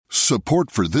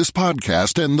Support for this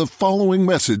podcast and the following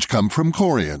message come from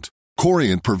Corient.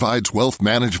 Corient provides wealth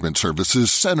management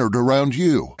services centered around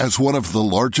you. As one of the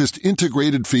largest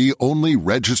integrated fee-only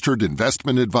registered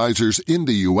investment advisors in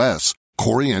the U.S.,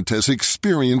 Corient has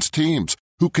experienced teams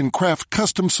who can craft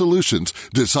custom solutions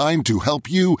designed to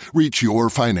help you reach your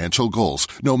financial goals,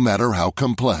 no matter how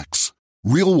complex.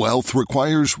 Real wealth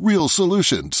requires real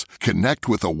solutions. Connect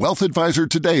with a wealth advisor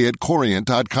today at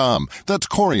Corient.com. That's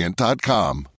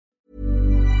Corient.com.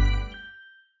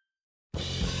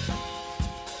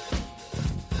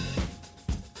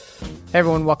 Hey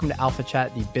everyone, welcome to Alpha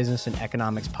Chat, the business and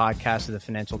economics podcast of the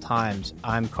Financial Times.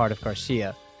 I'm Cardiff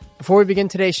Garcia. Before we begin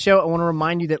today's show, I want to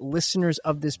remind you that listeners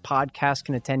of this podcast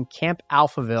can attend Camp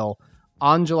Alphaville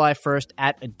on July 1st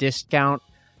at a discount.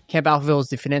 Camp Alphaville is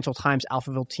the Financial Times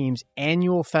Alphaville team's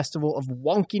annual festival of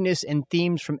wonkiness and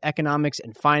themes from economics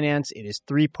and finance. It is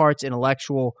 3 parts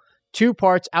intellectual, 2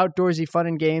 parts outdoorsy fun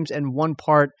and games, and 1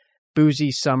 part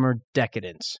boozy summer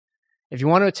decadence. If you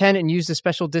want to attend and use the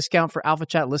special discount for Alpha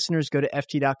Chat listeners, go to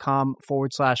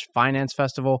ft.com/finance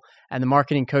festival. And the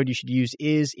marketing code you should use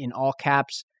is, in all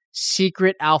caps,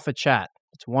 Secret Alpha Chat.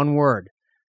 It's one word.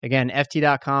 Again,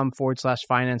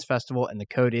 ft.com/finance festival. And the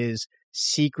code is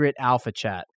Secret Alpha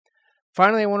Chat.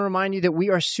 Finally, I want to remind you that we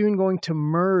are soon going to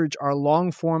merge our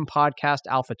long-form podcast,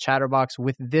 Alpha Chatterbox,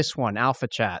 with this one, Alpha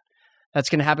Chat. That's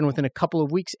going to happen within a couple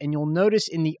of weeks, and you'll notice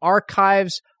in the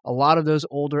archives, a lot of those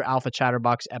older Alpha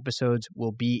Chatterbox episodes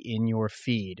will be in your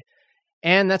feed.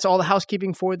 And that's all the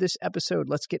housekeeping for this episode.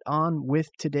 Let's get on with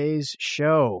today's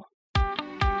show.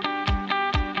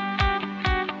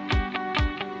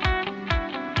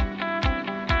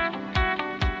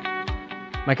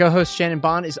 My co-host Shannon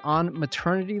Bond is on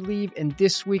maternity leave, and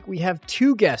this week we have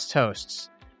 2 guest hosts.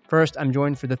 First, I'm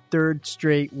joined for the 3rd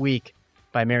straight week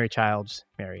by Mary Childs.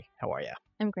 Mary, how are you?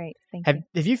 I'm great. Thank you.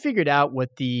 Have you figured out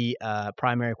what the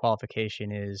primary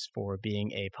qualification is for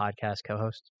being a podcast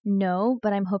co-host? No,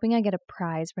 but I'm hoping I get a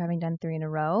prize for having done 3 in a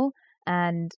row.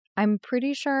 And I'm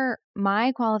pretty sure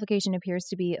my qualification appears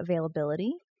to be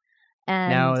availability.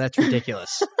 And No, that's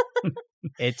ridiculous.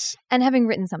 And having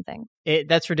written something.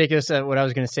 That's ridiculous. What I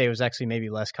was going to say was actually maybe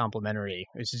less complimentary.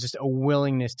 It's just a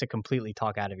willingness to completely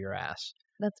talk out of your ass.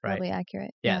 That's probably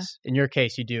accurate. Yes. Yeah. In your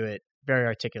case, you do it very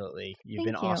articulately. You've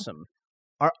been Thank you. Awesome.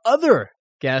 Our other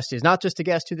guest is not just a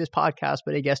guest to this podcast,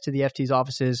 but a guest to the FT's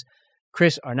offices,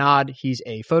 Chris Arnaud. He's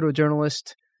a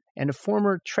photojournalist and a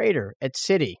former trader at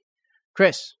Citi.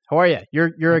 Chris, how are you?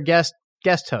 You're a guest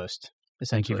host.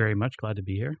 Thank you very much. Glad to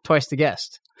be here. Twice the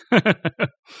guest. I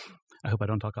hope I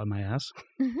don't talk on my ass.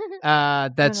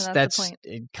 That's the point.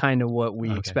 kind of what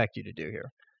we expect you to do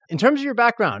here. In terms of your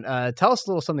background, tell us a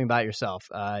little something about yourself.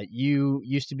 You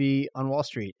used to be on Wall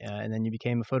Street, and then you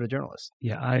became a photojournalist.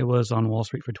 Yeah, I was on Wall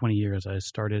Street for 20 years. I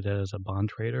started as a bond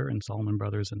trader in Salomon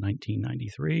Brothers in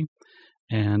 1993,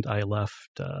 and I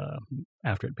left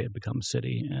after it had become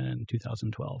Citi in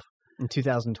 2012. In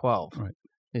 2012? Right.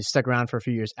 You stuck around for a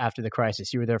few years after the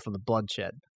crisis. You were there for the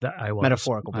bloodshed. I was.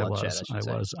 Metaphorical bloodshed, I should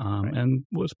say. I was. Right. And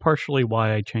was partially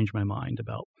why I changed my mind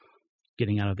about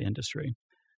getting out of the industry.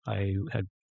 I had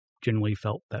generally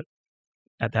felt that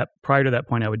prior to that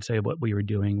point, I would say what we were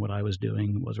doing, what I was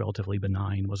doing was relatively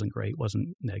benign, wasn't great,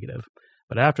 wasn't negative.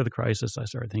 But after the crisis, I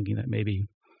started thinking that maybe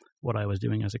what I was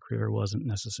doing as a career wasn't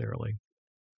necessarily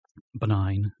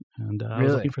benign, and I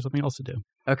was looking for something else to do.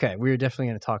 Okay, we're definitely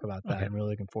going to talk about that. Okay. I'm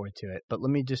really looking forward to it. But let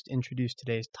me just introduce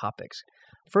today's topics.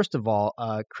 First of all,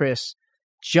 Chris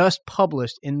just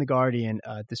published in The Guardian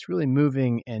this really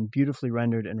moving and beautifully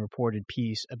rendered and reported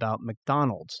piece about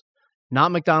McDonald's.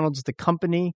 Not McDonald's, the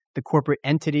company, the corporate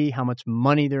entity, how much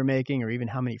money they're making, or even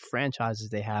how many franchises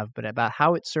they have, but about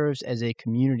how it serves as a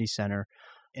community center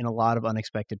in a lot of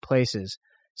unexpected places.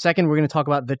 Second, we're going to talk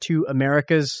about the 2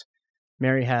 Americas.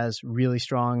 Mary has really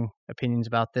strong opinions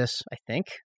about this, I think.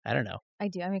 I don't know. I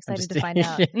do. I'm excited to find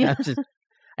out.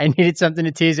 I needed something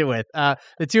to tease it with.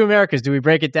 The 2 Americas, do we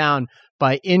break it down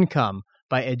by income,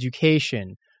 by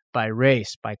education, by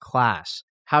race, by class?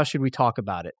 How should we talk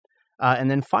about it?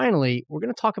 And then finally, we're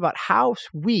going to talk about how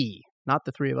we, not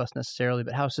the 3 of us necessarily,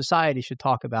 but how society should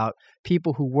talk about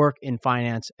people who work in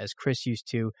finance, as Chris used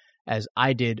to, as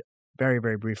I did very,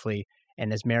 very briefly,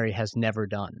 and as Mary has never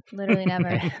done. Literally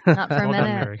never. Not for a Well done,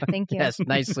 minute. Mary. Thank you. Yes,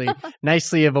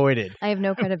 nicely avoided. I have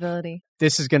no credibility.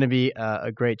 This is going to be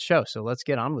a great show, so let's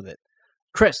get on with it.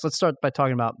 Chris, let's start by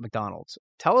talking about McDonald's.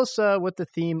 Tell us what the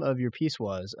theme of your piece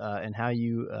was and how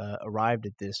you arrived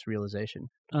at this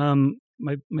realization.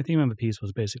 My theme of the piece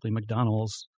was basically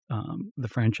McDonald's, the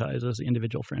franchises, the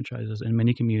individual franchises in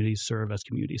many communities serve as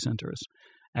community centers,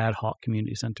 ad hoc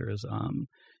community centers.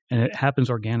 And it happens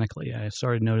organically. I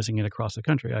started noticing it across the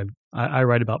country. I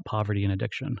write about poverty and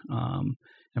addiction. And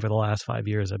for the last 5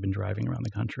 years, I've been driving around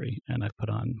the country, and I've put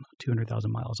on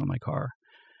 200,000 miles on my car.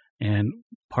 And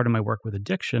part of my work with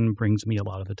addiction brings me a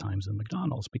lot of the times in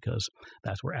McDonald's because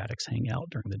that's where addicts hang out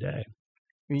during the day.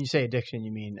 When you say addiction,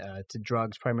 you mean to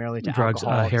drugs primarily, to drugs,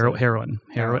 alcohol?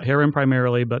 Heroin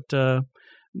primarily, but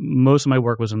most of my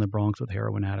work was in the Bronx with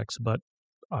heroin addicts. But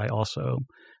I also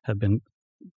have been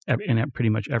in pretty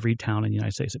much every town in the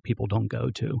United States that people don't go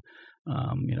to,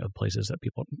 places that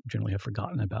people generally have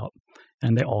forgotten about.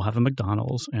 And they all have a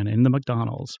McDonald's. And in the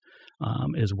McDonald's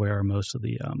is where most of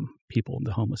the people,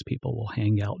 the homeless people, will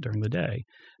hang out during the day.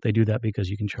 They do that because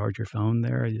you can charge your phone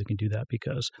there. They can do that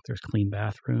because there's clean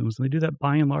bathrooms. And they do that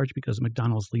by and large because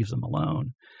McDonald's leaves them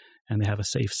alone and they have a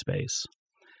safe space.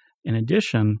 In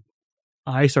addition,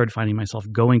 I started finding myself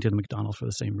going to the McDonald's for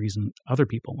the same reason other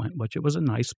people went, which it was a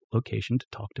nice location to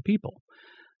talk to people.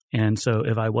 And so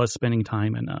if I was spending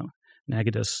time in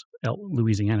Natchitoches,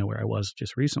 Louisiana, where I was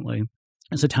just recently,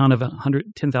 it's a town of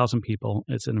 110,000 people.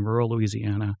 It's in rural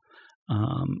Louisiana,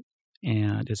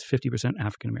 and it's 50%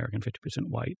 African-American, 50%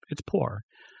 white. It's poor.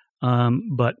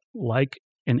 But like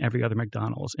in every other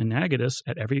McDonald's, in Natchitoches,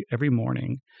 at every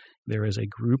morning, there is a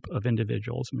group of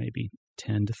individuals, maybe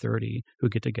 10 to 30, who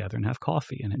get together and have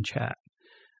coffee and chat.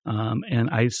 And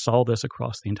I saw this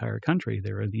across the entire country.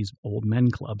 There are these old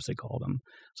men clubs, they call them.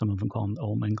 Some of them call them the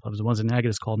old men clubs. The ones in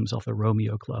Natchitoches called themselves the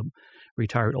Romeo Club,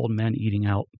 retired old men eating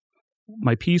out.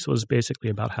 My piece was basically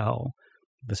about how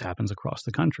this happens across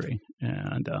the country.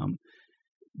 And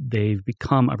they've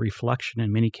become a reflection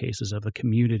in many cases of the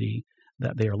community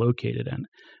that they are located in.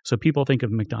 So people think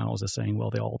of McDonald's as saying,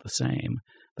 well, they're all the same.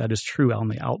 That is true on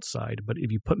the outside. But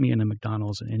if you put me in a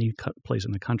McDonald's in any place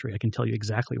in the country, I can tell you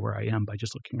exactly where I am by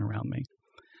just looking around me.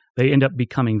 They end up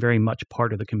becoming very much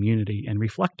part of the community and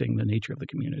reflecting the nature of the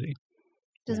community.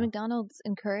 Does McDonald's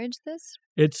encourage this?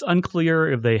 It's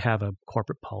unclear if they have a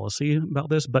corporate policy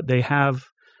about this, but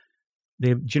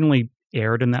they've generally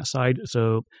erred in that side,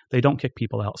 so they don't kick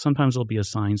people out. Sometimes there'll be a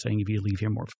sign saying if you leave here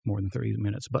more than 30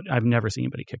 minutes, but I've never seen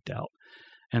anybody kicked out.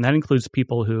 And that includes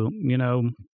people who,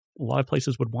 a lot of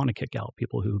places would want to kick out,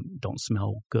 people who don't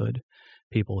smell good,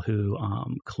 people who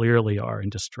clearly are in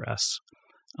distress.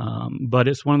 But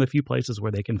it's one of the few places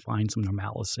where they can find some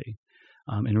normalcy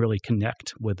and really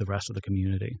connect with the rest of the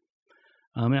community.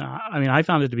 I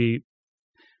found it to be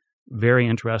very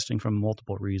interesting from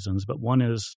multiple reasons, but one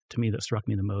is, to me, that struck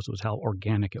me the most was how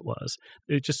organic it was.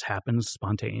 It just happens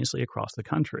spontaneously across the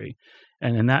country.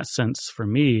 And in that sense, for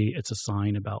me, it's a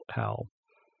sign about how,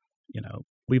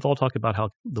 we've all talked about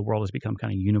how the world has become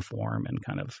kind of uniform and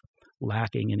kind of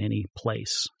lacking in any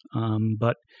place.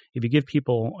 But if you give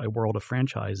people a world of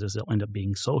franchises, they'll end up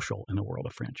being social in a world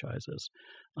of franchises.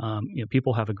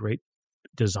 People have a great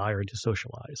desire to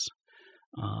socialize.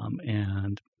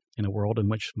 And in a world in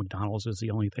which McDonald's is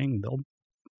the only thing, they'll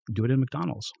do it in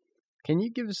McDonald's. Can you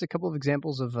give us a couple of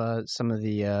examples of some of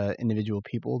the individual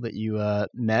people that you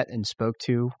met and spoke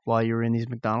to while you were in these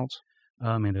McDonald's?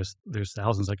 There's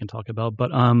thousands I can talk about,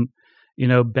 but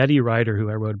Betty Ryder, who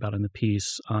I wrote about in the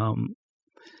piece,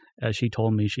 as she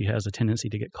told me, she has a tendency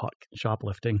to get caught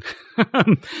shoplifting.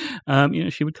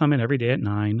 She would come in every day at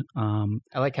 9.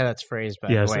 I like how that's phrased, by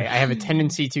the way. I have a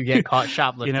tendency to get caught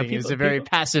shoplifting. It's a very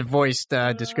passive-voiced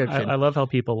description. I love how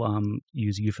people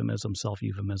use euphemisms,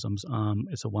 self-euphemisms.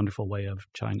 It's a wonderful way of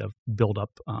trying to build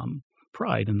up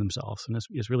pride in themselves, and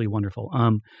it's really wonderful.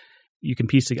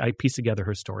 I piece together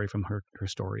her story from her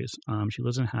stories. She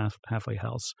lives in a halfway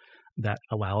house that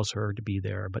allows her to be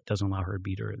there, but doesn't allow her to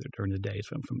be there during the day.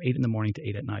 So from 8 in the morning to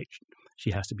 8 at night,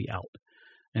 she has to be out.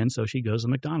 And so she goes to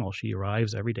McDonald's. She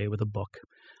arrives every day with a book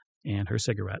and her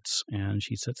cigarettes, and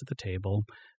she sits at the table,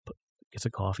 gets a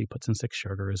coffee, puts in 6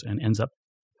 sugars, and ends up,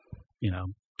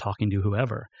 talking to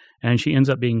whoever. And she ends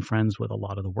up being friends with a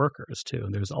lot of the workers too.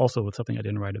 And there's also something I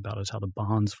didn't write about is how the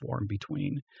bonds form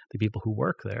between the people who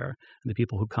work there and the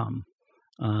people who come.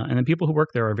 And the people who work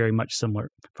there are very much similar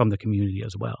from the community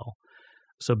as well.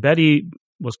 So Betty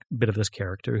was a bit of this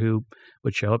character who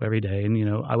would show up every day. And,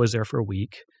 I was there for a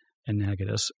week in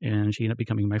Natchitoches, and she ended up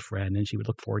becoming my friend, and she would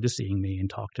look forward to seeing me and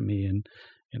talk to me. And,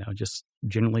 just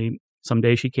generally, some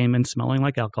days she came in smelling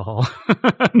like alcohol,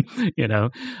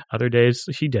 other days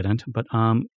she didn't. But,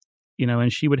 and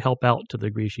she would help out to the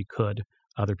degree she could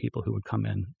other people who would come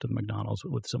in to the McDonald's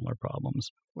with similar problems.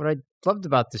 What I loved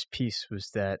about this piece was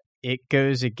that it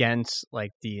goes against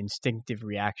like the instinctive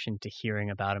reaction to hearing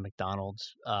about a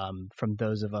McDonald's from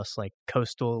those of us like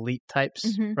coastal elite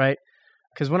types, right?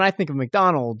 Because when I think of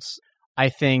McDonald's, I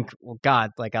think, well,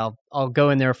 God, like I'll go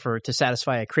in there to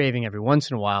satisfy a craving every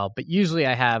once in a while, but usually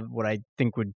I have what I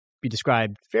think would be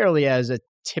described fairly as a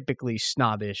typically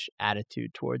snobbish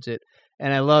attitude towards it.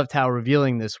 And I loved how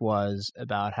revealing this was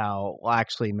about how, well,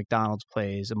 actually McDonald's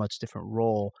plays a much different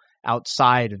role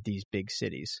outside of these big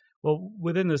cities. Well,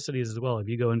 within the cities as well. If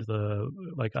you go into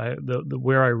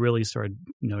where I really started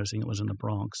noticing it was in the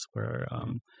Bronx, where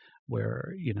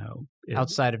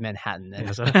outside of Manhattan, then.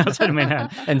 Outside of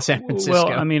Manhattan and San Francisco.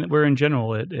 Well, I mean, where in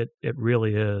general it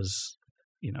really is.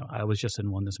 I was just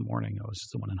in one this morning. I was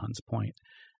just in one in Hunts Point,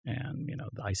 and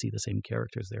I see the same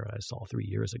characters there I saw 3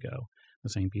 years ago. The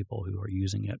same people who are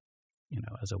using it,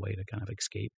 as a way to kind of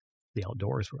escape the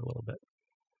outdoors for a little bit,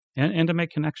 and to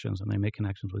make connections, and they make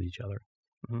connections with each other.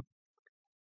 Mm-hmm.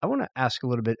 I want to ask a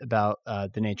little bit about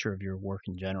the nature of your work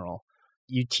in general.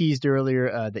 You teased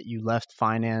earlier that you left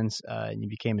finance and you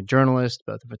became a journalist,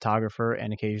 both a photographer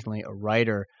and occasionally a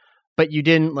writer. But you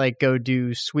didn't go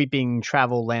do sweeping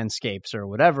travel landscapes or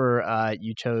whatever.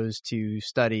 You chose to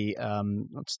study,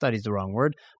 study's the wrong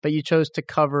word, but you chose to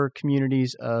cover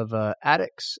communities of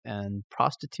addicts and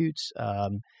prostitutes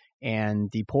and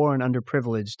the poor and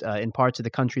underprivileged in parts of the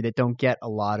country that don't get a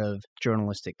lot of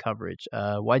journalistic coverage.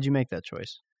 Why'd you make that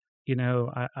choice?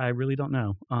 I really don't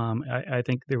know. I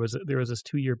think there was this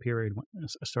 2-year period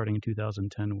starting in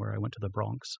 2010 where I went to the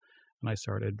Bronx and I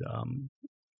started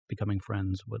becoming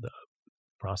friends with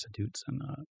prostitutes and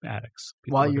addicts.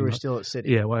 While you were still at City?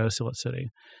 Yeah, while I was still at City.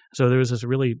 So there was this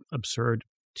really absurd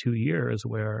 2 years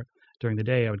where during the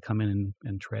day I would come in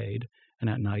and trade, and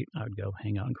at night I would go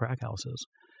hang out in crack houses.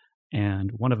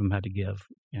 And one of them had to give,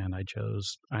 and I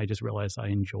just realized I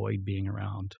enjoyed being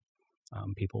around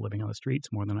people living on the streets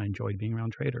more than I enjoyed being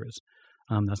around traders.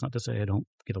 That's not to say I don't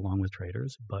get along with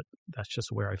traders, but that's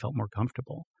just where I felt more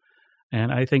comfortable.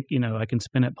 And I think, I can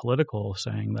spin it political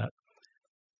saying that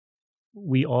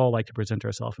we all like to present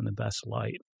ourselves in the best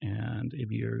light. And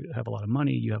if you have a lot of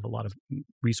money, you have a lot of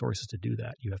resources to do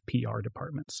that. You have PR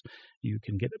departments. You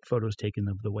can get photos taken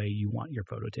of the way you want your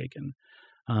photo taken.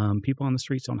 People on the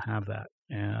streets don't have that.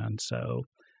 And so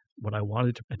what I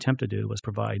wanted to attempt to do was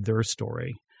provide their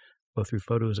story, both through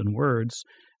photos and words,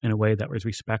 in a way that was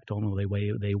respectful in the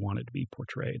way they wanted to be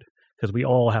portrayed. Because we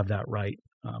all have that right.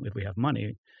 If we have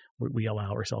money, we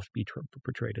allow ourselves to be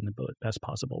portrayed in the best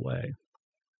possible way.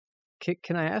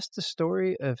 Can I ask the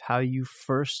story of how you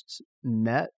first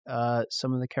met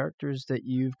some of the characters that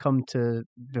you've come to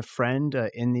befriend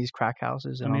in these crack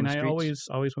houses and on the streets?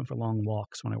 I always went for long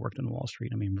walks when I worked on Wall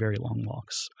Street. Very long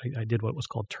walks. I did what was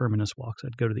called terminus walks.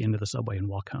 I'd go to the end of the subway and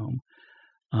walk home.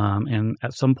 And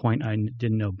at some point, I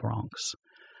didn't know Bronx.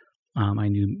 I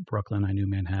knew Brooklyn, I knew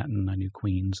Manhattan, I knew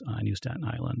Queens, I knew Staten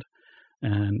Island.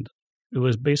 And it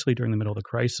was basically during the middle of the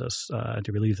crisis,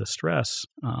 to relieve the stress,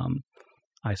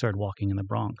 I started walking in the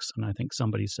Bronx. And I think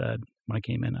somebody said, when I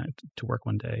came in to work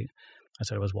one day, I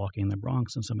said I was walking in the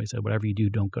Bronx, and somebody said, whatever you do,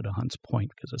 don't go to Hunts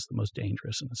Point because it's the most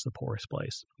dangerous and it's the poorest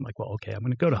place. I'm like, well, okay, I'm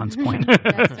going to go to Hunts Point.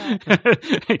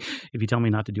 If you tell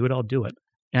me not to do it, I'll do it.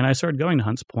 And I started going to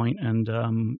Hunts Point, and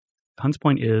Hunts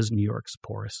Point is New York's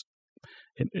poorest.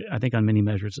 I think on many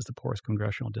measures, it's the poorest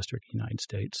congressional district in the United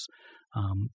States.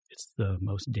 It's the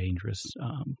most dangerous.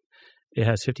 It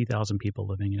has 50,000 people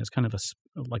living, and it's kind of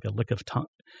like a lick of tongue.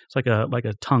 It's like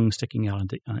a tongue sticking out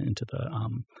into the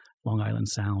Long Island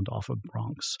Sound off of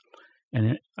Bronx.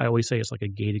 And I always say it's like a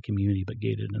gated community, but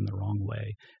gated in the wrong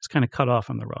way. It's kind of cut off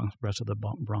from the rest of the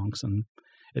Bronx, and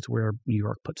it's where New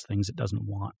York puts things it doesn't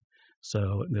want.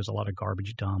 So there's a lot of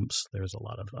garbage dumps. There's a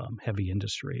lot of heavy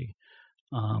industry.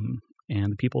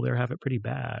 And the people there have it pretty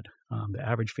bad. The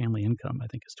average family income, I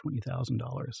think, is $20,000.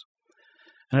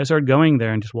 And I started going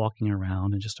there and just walking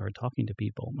around and just started talking to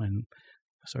people. And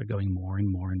I started going more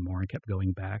and more and more and kept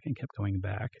going back and kept going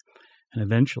back. And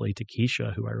eventually to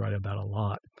Keisha, who I write about a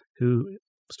lot, who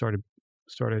started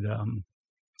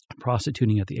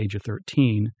prostituting at the age of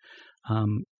 13,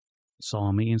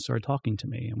 saw me and started talking to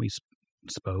me. And we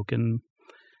spoke, and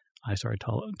I started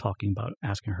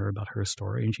asking her about her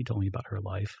story, and she told me about her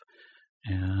life.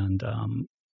 And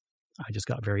I just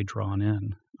got very drawn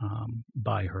in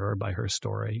by her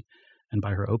story, and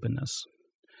by her openness,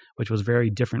 which was very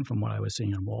different from what I was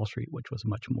seeing on Wall Street, which was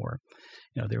much more,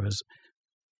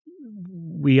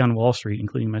 we on Wall Street,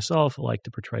 including myself, like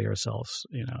to portray ourselves,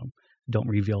 don't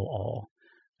reveal all.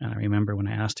 And I remember when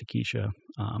I asked Keisha,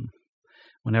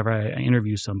 whenever I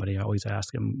interview somebody, I always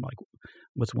ask them, like,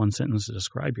 what's one sentence to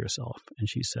describe yourself? And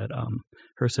she said,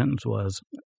 her sentence was,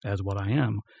 as what I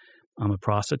am. I'm a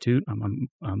prostitute, I'm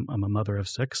a mother of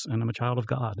 6, and I'm a child of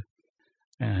God.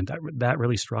 And that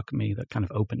really struck me, that kind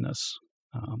of openness.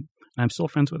 And I'm still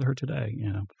friends with her today,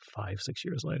 5-6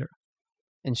 years later.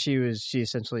 And she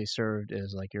essentially served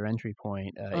as like your entry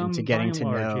point into getting to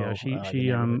large, know.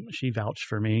 Yeah, she vouched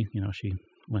for me.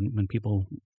 When people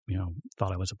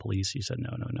thought I was a police, she said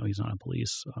no, he's not a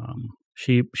police.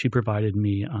 She provided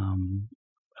me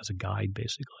as a guide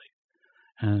basically,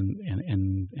 and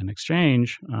in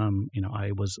exchange,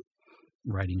 I was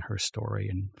writing her story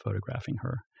and photographing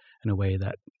her in a way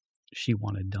that she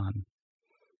wanted done.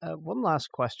 One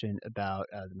last question about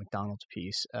the McDonald's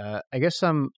piece. I guess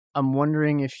I'm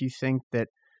wondering if you think that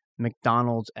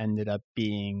McDonald's ended up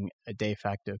being a de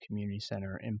facto community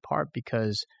center in part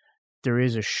because there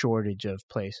is a shortage of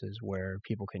places where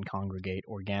people can congregate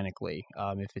organically.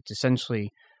 If it's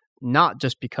essentially not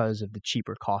just because of the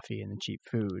cheaper coffee and the cheap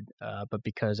food, but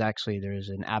because actually there is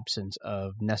an absence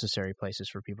of necessary places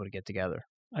for people to get together.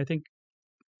 I think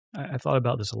I thought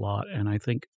about this a lot, and I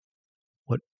think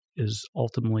what is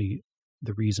ultimately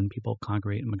the reason people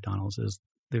congregate in McDonald's is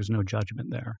there's no judgment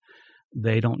there.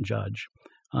 They don't judge.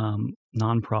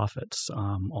 Nonprofits,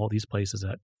 all these places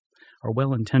that are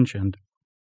well-intentioned,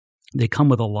 they come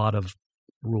with a lot of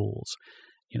rules.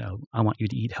 I want you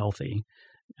to eat healthy,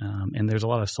 and there's a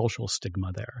lot of social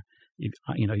stigma there.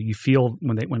 You feel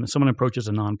when someone approaches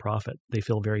a nonprofit, they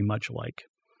feel very much like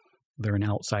they're an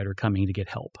outsider coming to get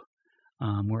help.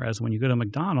 Whereas when you go to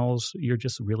McDonald's, you're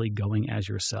just really going as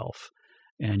yourself,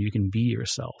 and you can be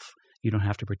yourself. You don't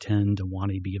have to pretend to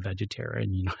want to be a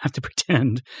vegetarian. You don't have to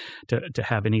pretend to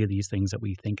have any of these things that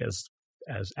we think as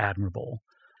admirable.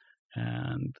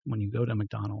 And when you go to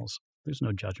McDonald's, there's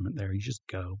no judgment there. You just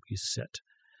go, you sit,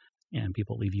 and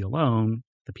people leave you alone.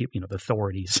 The people, the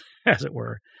authorities, as it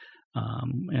were,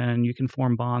 and you can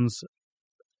form bonds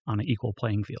on an equal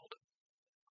playing field.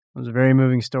 It was a very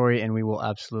moving story, and we will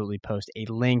absolutely post a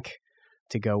link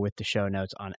to go with the show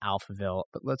notes on Alphaville.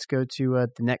 But let's go to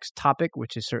the next topic,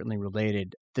 which is certainly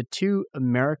related. The two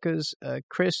Americas.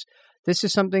 Chris, this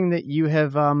is something that you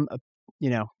have,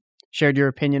 shared your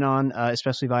opinion on,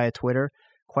 especially via Twitter,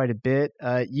 quite a bit.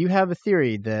 You have a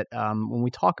theory that when we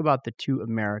talk about the two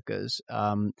Americas,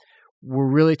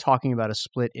 we're really talking about a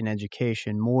split in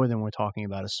education more than we're talking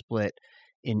about a split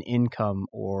in income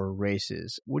or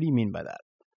races. What do you mean by that?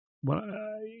 Well,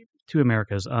 two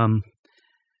Americas.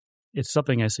 It's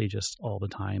something I see just all the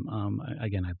time.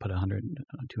 Again, I put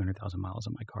 200,000 miles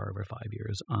on my car over 5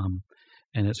 years.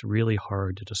 And it's really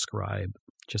hard to describe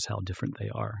just how different they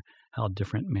are, how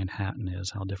different Manhattan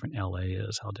is, how different LA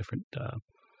is, how different, the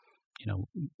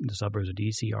suburbs of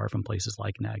DC are from places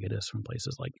like Natchitoches, from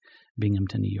places like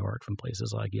Binghamton, New York, from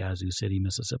places like Yazoo City,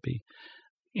 Mississippi.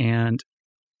 And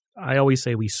I always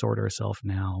say we sort ourselves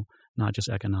now, not just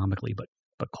economically, but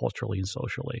culturally and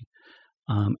socially.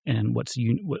 And what's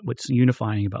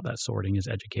unifying about that sorting is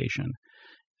education.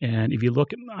 And if you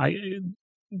look at,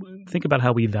 think about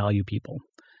how we value people,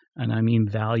 and I mean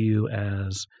value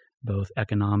as both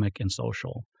economic and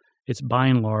social. It's by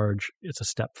and large, it's a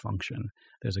step function.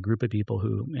 There's a group of people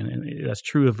who, and that's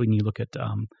true of when you look at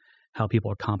how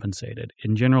people are compensated.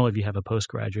 In general, if you have a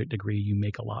postgraduate degree, you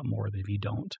make a lot more than if you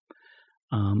don't.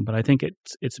 But I think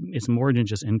it's more than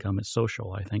just income; it's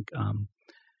social.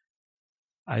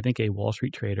 I think a Wall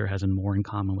Street trader has more in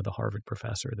common with a Harvard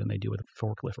professor than they do with a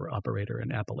forklift or operator in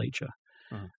Appalachia.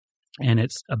 Uh-huh. And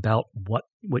it's about what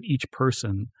each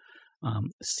person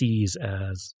sees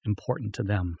as important to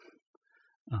them.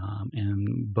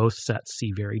 And both sets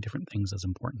see very different things as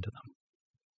important to them.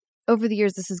 Over the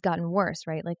years, this has gotten worse,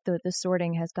 right? Like the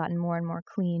sorting has gotten more and more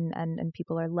clean, and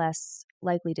people are less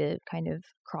likely to kind of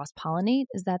cross-pollinate.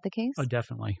 Is that the case? Oh,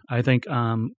 definitely. I think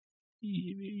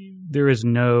there's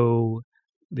no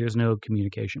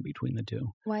communication between the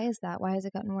two. Why is that? Why has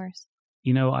it gotten worse?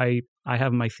 I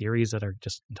have my theories that are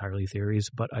just entirely theories,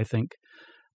 but I think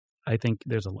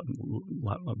there's a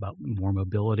lot about more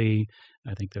mobility.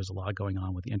 I think there's a lot going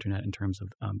on with the internet in terms of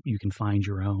you can find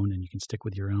your own and you can stick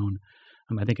with your own.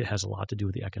 I think it has a lot to do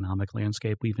with the economic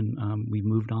landscape. We've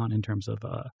moved on in terms of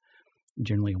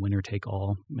generally a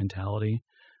winner-take-all mentality.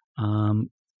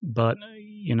 But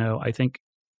I think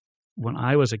when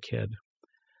I was a kid,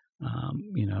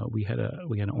 we had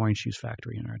an orange juice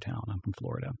factory in our town. I'm from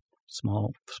Florida.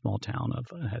 Small town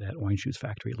had orange juice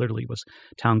factory. It literally was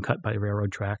town cut by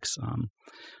railroad tracks. On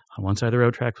one side of the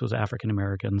road tracks was African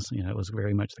Americans. It was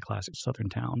very much the classic Southern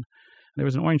town. There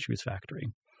was an orange juice factory.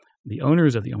 The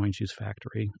owners of the orange juice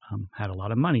factory had a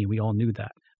lot of money. We all knew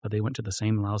that, but they went to the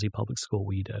same lousy public school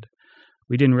we did.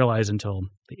 We didn't realize until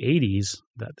the 80s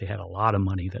that they had a lot of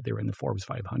money, that they were in the Forbes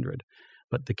 500.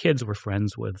 But the kids were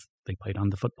friends with. They played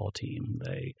on the football team.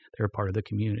 They were part of the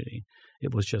community.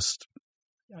 It was just.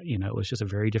 It was just a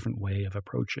very different way of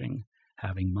approaching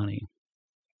having money.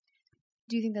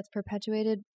 Do you think that's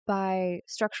perpetuated by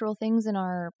structural things in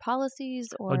our policies?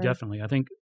 Or? Oh, definitely. I think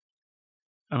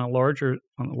on a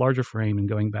larger frame, and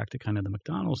going back to kind of the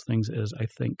McDonald's things, is I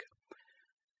think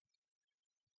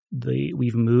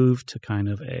we've moved to kind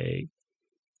of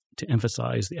to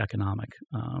emphasize the economic,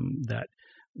 that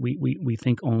we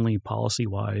think only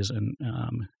policy-wise, and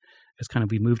it's kind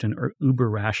of, we moved an uber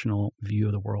rational view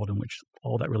of the world in which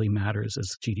all that really matters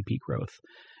is GDP growth.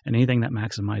 And anything that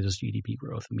maximizes GDP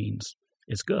growth means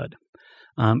it's good.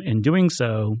 In doing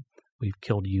so, we've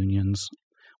killed unions.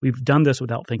 We've done this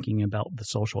without thinking about the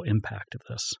social impact of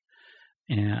this.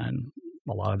 And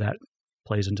a lot of that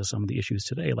plays into some of the issues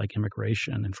today, like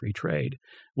immigration and free trade,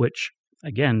 which,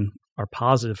 again, are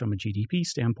positive from a GDP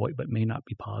standpoint, but may not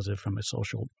be positive from a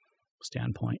social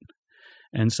standpoint.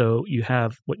 And so you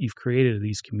have what you've created are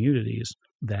these communities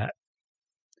that,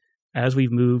 as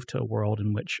we've moved to a world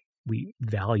in which we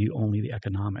value only the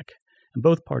economic, and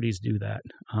both parties do that,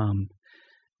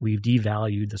 we've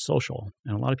devalued the social.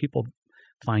 And a lot of people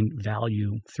find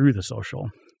value through the social.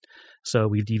 So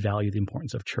we've devalued the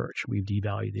importance of church. We've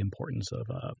devalued the importance of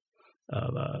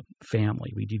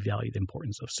family. We devalue the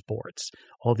importance of sports.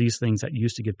 All these things that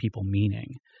used to give people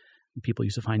meaning. People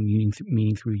used to find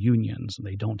meaning through unions, and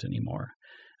they don't anymore.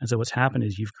 And so what's happened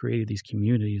is you've created these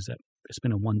communities that it's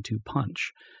been a 1-2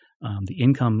 punch. The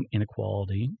income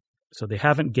inequality, so they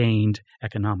haven't gained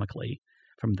economically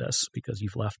from this because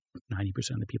you've left 90%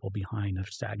 of the people behind of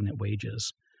stagnant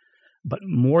wages. But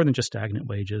more than just stagnant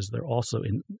wages, they're also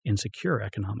insecure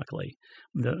economically.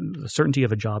 The certainty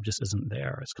of a job just isn't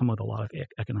there. It's come with a lot of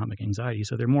economic anxiety.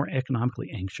 So they're more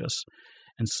economically anxious.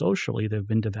 And socially, they've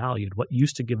been devalued. What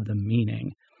used to give them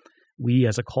meaning, we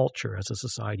as a culture, as a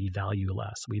society, value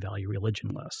less. We value religion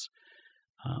less.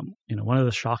 One of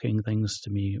the shocking things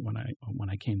to me when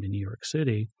I came to New York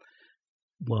City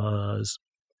was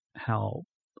how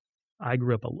I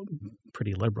grew up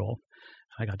pretty liberal.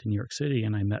 I got to New York City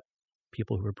and I met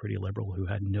people who were pretty liberal who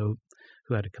had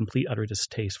a complete utter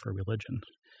distaste for religion,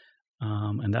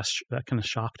 and that kind of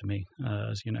shocked me.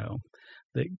 As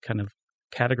they kind of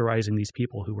categorizing these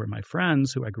people who were my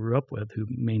friends, who I grew up with, who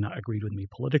may not agree with me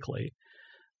politically,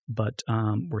 but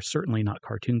were certainly not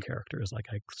cartoon characters like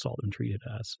I saw them treated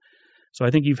as. So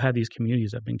I think you've had these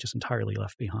communities that have been just entirely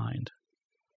left behind.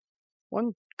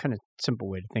 One kind of simple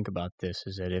way to think about this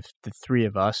is that if the three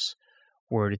of us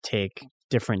were to take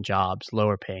different jobs,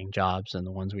 lower paying jobs than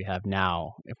the ones we have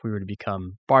now, if we were to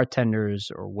become bartenders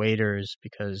or waiters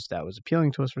because that was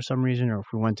appealing to us for some reason, or if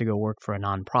we went to go work for a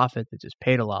nonprofit that just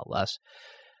paid a lot less,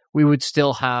 we would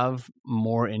still have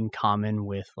more in common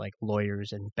with like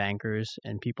lawyers and bankers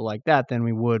and people like that than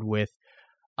we would with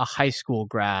a high school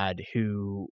grad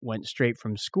who went straight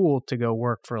from school to go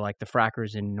work for like the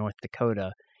frackers in North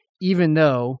Dakota, even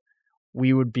though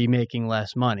we would be making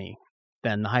less money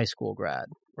than the high school grad,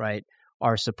 right?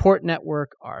 Our support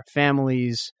network, our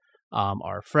families,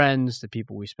 our friends, the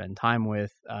people we spend time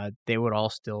with, they would all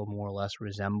still more or less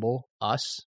resemble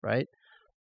us, right?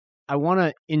 I want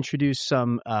to introduce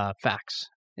some facts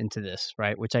into this,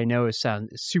 right? Which I know sounds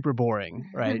super boring,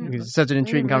 right? Because it's such an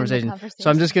intriguing conversation.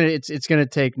 So I'm just going to, it's going to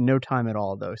take no time at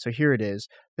all though. So here it is.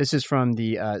 This is from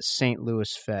the St.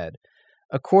 Louis Fed.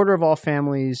 A quarter of all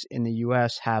families in the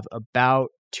U.S. have about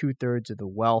 2/3 of the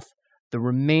wealth. The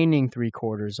remaining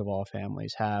 3/4 of all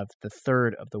families have the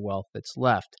third of the wealth that's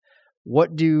left.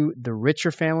 What do the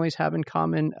richer families have in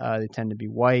common? They tend to be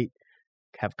white,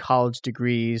 have college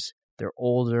degrees, they're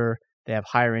older, they have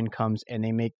higher incomes, and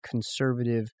they make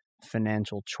conservative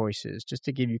financial choices, just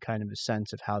to give you kind of a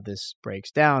sense of how this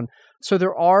breaks down. So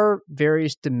there are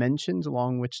various dimensions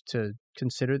along which to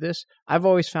consider this. I've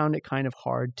always found it kind of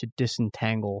hard to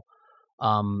disentangle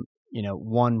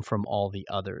one from all the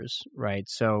others, right?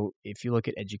 So if you look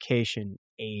at education,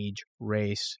 age,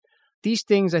 race, these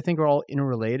things I think are all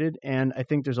interrelated. And I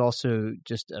think there's also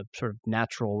just a sort of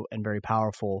natural and very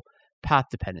powerful path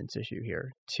dependence issue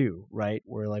here too, right?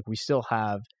 Where like we still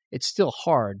have, it's still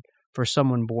hard for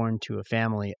someone born to a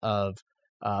family of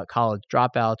college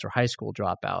dropouts or high school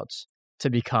dropouts to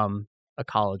become a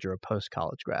college or a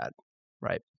post-college grad,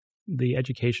 right? The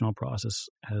educational process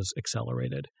has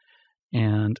accelerated.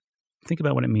 And think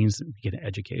about what it means to get an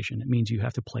education. It means you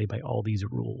have to play by all these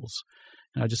rules.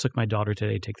 And I just took my daughter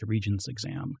today to take the Regents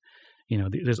exam.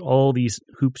 There's all these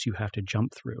hoops you have to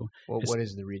jump through. Well, what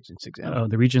is the Regents exam?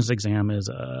 The Regents exam is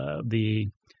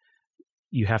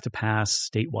you have to pass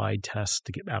statewide tests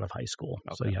to get out of high school.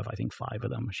 Okay. So you have, I think, 5 of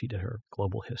them. She did her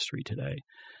global history today.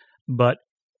 But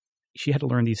she had to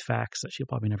learn these facts that she'll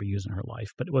probably never use in her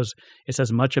life. But it's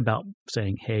as much about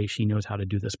saying, hey, she knows how to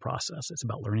do this process. It's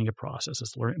about learning a process.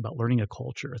 It's about learning a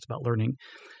culture.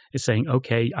 It's saying,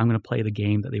 okay, I'm going to play the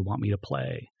game that they want me to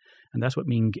play. And that's what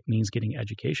means getting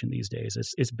education these days.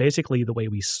 It's basically the way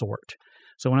we sort.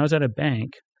 So when I was at a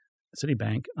bank,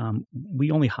 Citibank,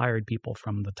 we only hired people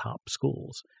from the top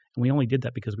schools. And we only did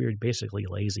that because we were basically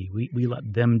lazy. We let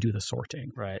them do the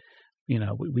sorting. Right.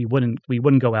 We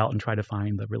wouldn't go out and try to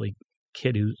find the really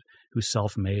kid who's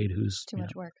self-made, who's too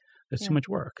much work. It's too much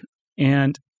work.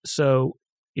 And so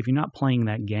if you're not playing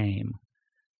that game,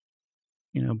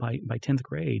 by 10th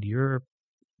grade, you're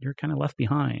kind of left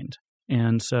behind.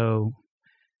 And so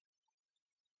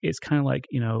it's kind of like,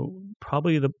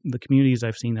 probably the communities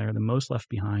I've seen that are the most left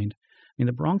behind. I mean,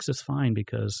 the Bronx is fine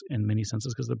in many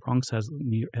senses, because the Bronx has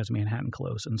Manhattan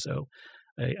close. And so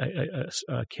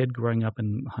a kid growing up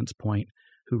in Hunts Point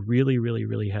who really, really,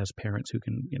 really has parents who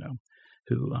can,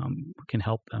 who can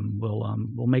help them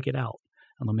will make it out.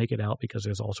 And they'll make it out because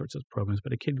there's all sorts of programs.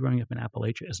 But a kid growing up in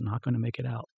Appalachia is not going to make it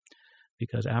out,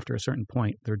 because after a certain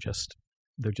point, they're just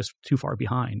too far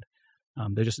behind.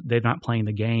 They're not playing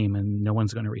the game, and no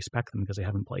one's going to respect them because they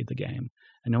haven't played the game,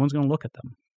 and no one's going to look at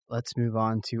them. Let's move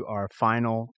on to our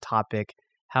final topic.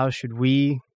 How should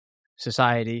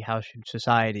society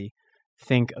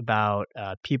think about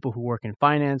people who work in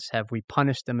finance? Have we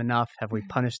punished them enough? Have we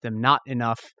punished them not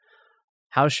enough?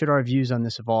 How should our views on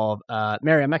this evolve?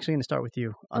 Mary, I'm actually going to start with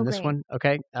you on this one.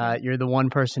 Okay. You're the one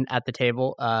person at the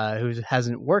table who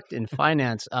hasn't worked in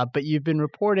finance, but you've been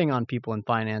reporting on people in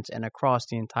finance and across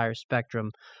the entire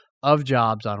spectrum of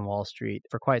jobs on Wall Street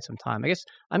for quite some time. I guess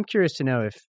I'm curious to know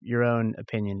if your own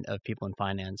opinion of people in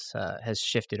finance has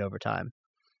shifted over time.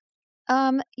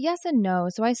 Yes and no.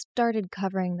 So I started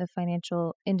covering the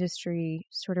financial industry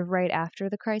sort of right after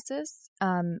the crisis.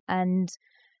 And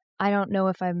I don't know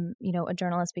if I'm, a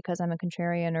journalist because I'm a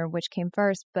contrarian or which came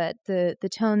first, but the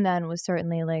tone then was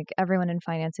certainly like everyone in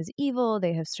finance is evil.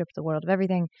 They have stripped the world of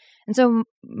everything. And so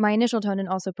my initial tone, and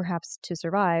also perhaps to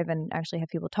survive and actually have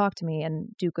people talk to me and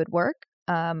do good work,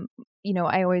 I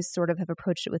always sort of have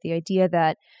approached it with the idea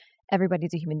that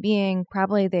everybody's a human being.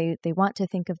 Probably they want to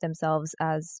think of themselves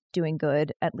as doing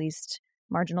good, at least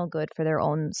marginal good for their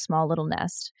own small little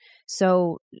nest.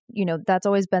 So, that's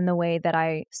always been the way that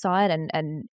I saw it.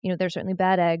 And there's certainly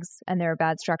bad eggs, and there are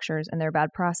bad structures, and there are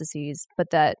bad processes, but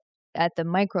that at the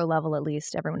micro level, at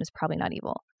least, everyone is probably not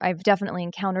evil. I've definitely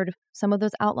encountered some of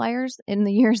those outliers in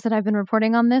the years that I've been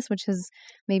reporting on this, which has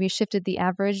maybe shifted the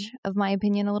average of my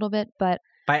opinion a little bit. But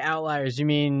by outliers, you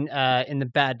mean in the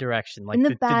bad direction, like in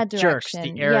the bad jerks,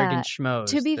 direction, the arrogant schmoes.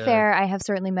 To be fair, I have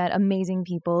certainly met amazing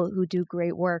people who do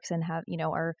great works and have,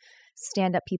 are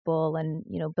stand-up people and,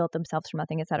 built themselves from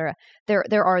nothing, et cetera.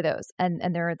 There are those, and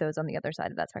there are those on the other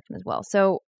side of that spectrum as well.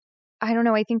 So I don't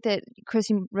know. I think that Chris,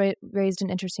 you raised an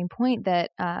interesting point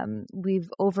that we've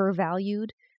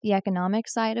overvalued the economic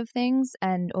side of things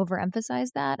and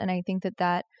overemphasized that. And I think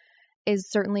that is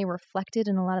certainly reflected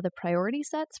in a lot of the priority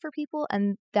sets for people.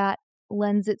 And that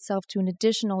lends itself to an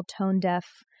additional tone-deaf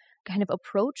kind of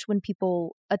approach when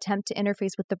people attempt to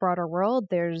interface with the broader world.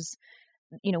 There's,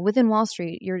 within Wall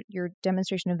Street, your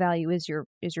demonstration of value is your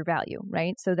value,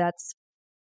 right? So that's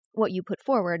what you put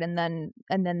forward. And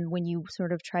then when you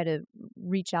sort of try to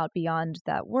reach out beyond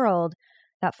that world,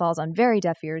 that falls on very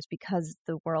deaf ears because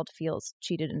the world feels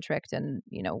cheated and tricked and,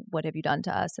 what have you done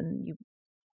to us? And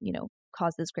you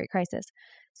caused this great crisis.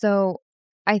 So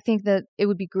I think that it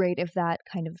would be great if that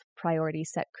kind of priority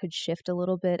set could shift a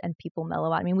little bit and people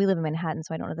mellow out. I mean, we live in Manhattan,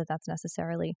 so I don't know that that's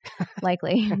necessarily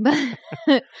likely.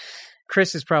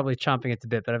 Chris is probably chomping at the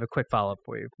bit, but I have a quick follow-up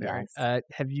for you, Mary. Yes.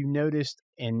 Have you noticed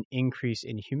an increase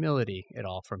in humility at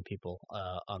all from people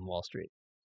on Wall Street?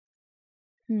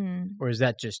 Or is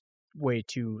that just way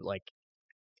too,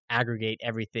 aggregate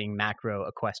everything, macro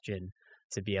a question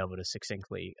to be able to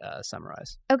succinctly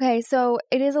summarize? Okay, so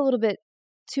it is a little bit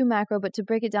too macro, but to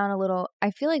break it down a little,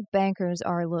 I feel like bankers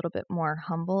are a little bit more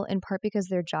humble, in part because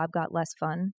their job got less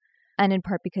fun, and in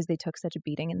part because they took such a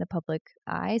beating in the public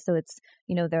eye. So it's,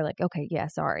 they're like, okay, yeah,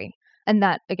 sorry. And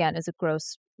that, again, is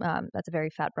that's a very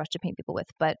fat brush to paint people with.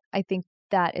 But I think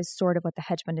that is sort of what the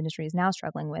hedge fund industry is now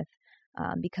struggling with,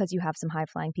 because you have some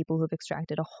high-flying people who have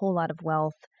extracted a whole lot of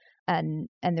wealth, and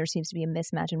there seems to be a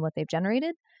mismatch in what they've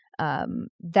generated.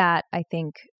 That I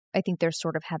think they're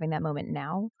sort of having that moment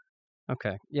now.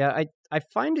 Okay. Yeah, I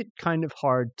find it kind of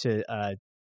hard to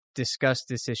discuss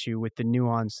this issue with the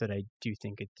nuance that I do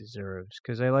think it deserves,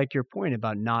 because I like your point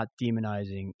about not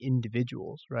demonizing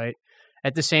individuals, right?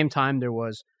 At the same time, there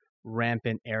was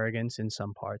rampant arrogance in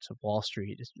some parts of Wall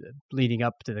Street leading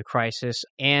up to the crisis,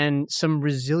 and some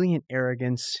resilient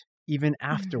arrogance even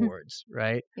afterwards,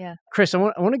 right? Yeah. Chris, I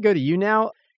want to go to you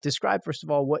now. Describe, first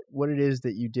of all, what it is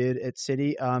that you did at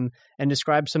Citi, and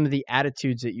describe some of the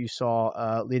attitudes that you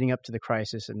saw leading up to the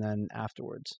crisis and then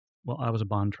afterwards. Well, I was a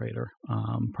bond trader,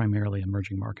 primarily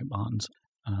emerging market bonds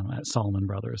at Salomon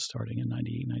Brothers starting in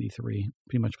 1993.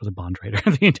 Pretty much was a bond trader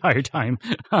the entire time.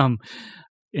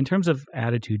 In terms of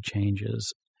attitude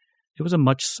changes, it was a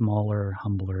much smaller,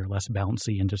 humbler, less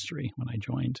bouncy industry when I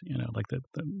joined. Like the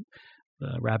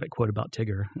rabbit quote about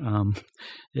Tigger.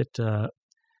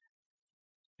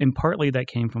 And partly that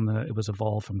came from it was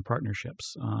evolved from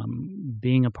partnerships.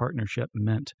 Being a partnership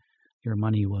meant your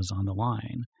money was on the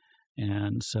line.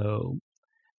 And so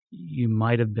you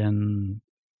might have been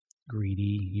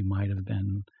greedy, you might have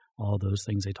been all those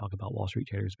things they talk about Wall Street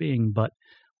traders being, but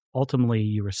ultimately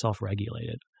you were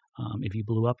self-regulated. If you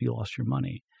blew up, you lost your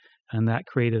money. And that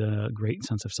created a great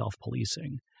sense of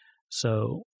self-policing.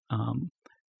 So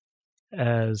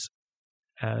as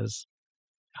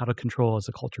out of control as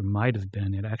the culture might have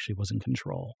been, it actually was in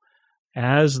control.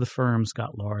 As the firms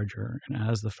got larger and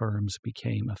as the firms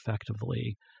became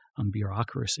effectively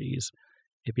bureaucracies,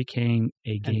 it became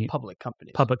a game. Public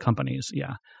companies. Public companies,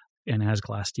 yeah. And as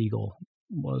Glass-Steagall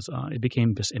was, it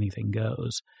became just anything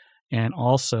goes. And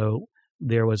also,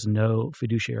 there was no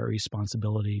fiduciary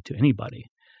responsibility to anybody.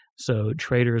 So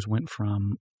traders went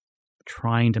from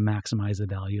trying to maximize the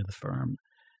value of the firm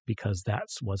because that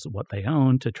was what they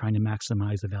owned to trying to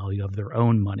maximize the value of their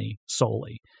own money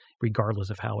solely, regardless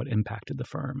of how it impacted the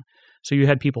firm. So you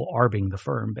had people arbing the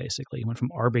firm, basically. You went from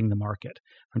arbing the market,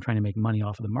 from trying to make money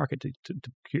off of the market to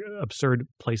absurd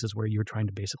places where you're trying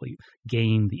to basically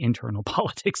game the internal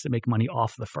politics to make money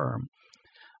off the firm.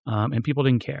 And people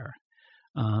didn't care.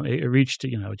 It reached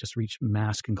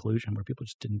mass conclusion where people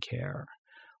just didn't care.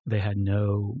 They had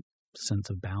no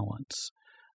sense of balance.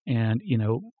 And,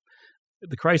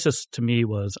 the crisis to me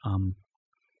was,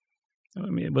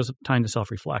 it was time to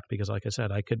self-reflect because, like I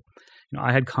said,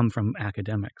 I had come from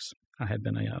academics. I had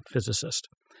been a physicist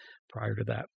prior to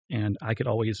that. And I could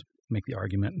always make the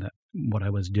argument that what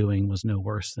I was doing was no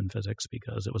worse than physics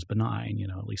because it was benign,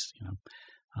 at least,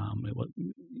 it was,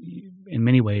 in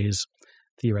many ways,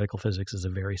 theoretical physics is a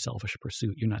very selfish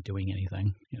pursuit. You're not doing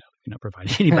anything, you're not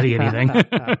providing anybody anything.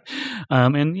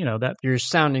 And that you're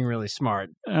sounding really smart,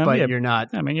 but yeah, you're not.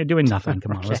 I mean, you're doing nothing.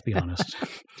 Come on, let's be honest.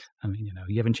 I mean,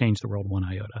 you haven't changed the world one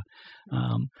iota.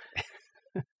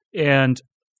 And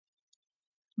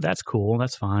that's cool.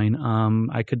 That's fine.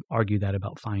 I could argue that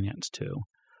about finance too.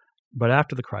 But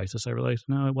after the crisis, I realized,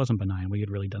 no, it wasn't benign. We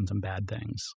had really done some bad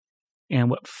things.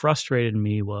 And what frustrated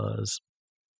me was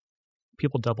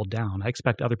people doubled down. I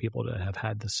expect other people to have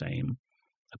had the same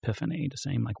epiphany, the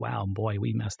same like, wow, boy,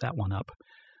 we messed that one up.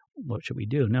 What should we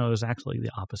do? No, it was actually the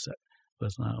opposite. It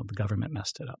was the government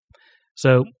messed it up.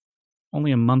 So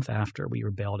only a month after we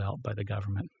were bailed out by the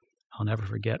government, I'll never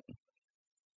forget,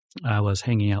 I was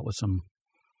hanging out with some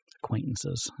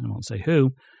acquaintances, I won't say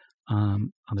who,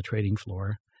 on the trading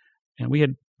floor. And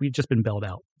we'd just been bailed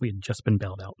out. We had just been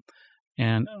bailed out.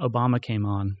 And Obama came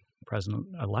on,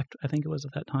 President-elect, I think it was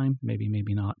at that time, maybe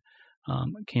not,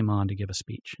 came on to give a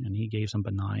speech. And he gave some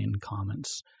benign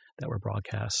comments that were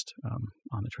broadcast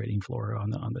on the trading floor,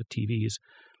 on the TVs,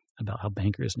 about how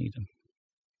bankers need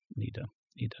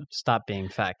to stop being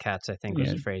fat cats, I think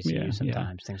was the phrase he used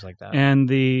sometimes, things like that. And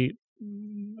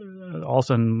all of a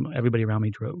sudden, everybody around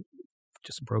me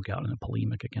just broke out in a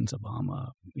polemic against Obama,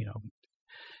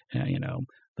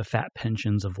 the fat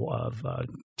pensions of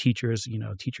teachers.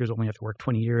 Teachers only have to work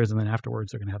 20 years, and then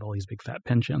afterwards they're going to have all these big fat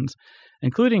pensions,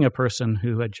 including a person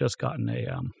who had just gotten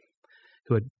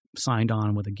who had signed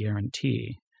on with a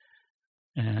guarantee,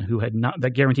 and who had not.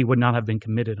 That guarantee would not have been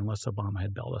committed unless Obama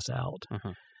had bailed us out.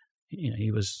 Uh-huh. He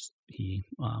was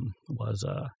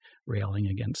railing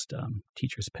against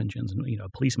teachers' pensions, and a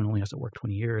policeman only has to work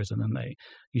 20 years, and then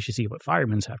you should see what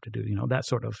firemen have to do. That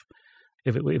sort of.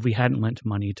 If we hadn't lent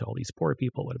money to all these poor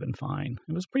people, it would have been fine.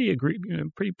 It was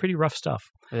pretty rough stuff.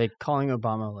 Are they calling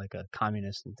Obama like a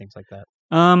communist and things like that?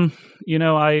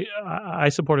 I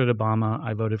supported Obama.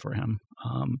 I voted for him.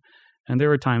 And there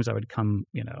were times I would come,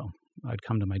 I'd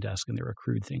come to my desk and there were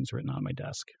crude things written on my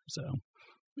desk. So,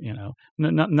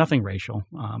 nothing racial.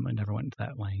 I never went into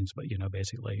that lanes, but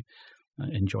basically.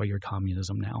 Enjoy your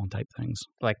communism now type things.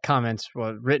 Like comments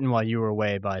written while you were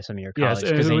away by some of your colleagues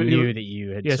because they knew that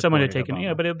you had someone had taken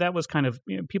Obama. But that was kind of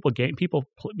people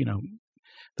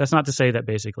that's not to say that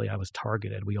basically I was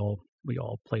targeted. We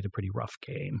all played a pretty rough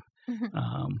game.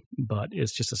 Mm-hmm. But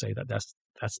it's just to say that that's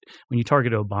when you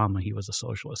target Obama, he was a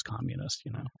socialist communist,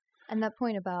 And that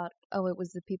point about, it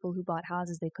was the people who bought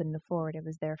houses they couldn't afford, it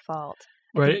was their fault.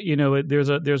 Right. There's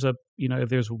if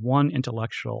there's one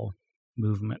intellectual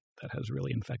movement that has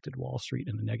really infected Wall Street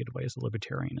in a negative way is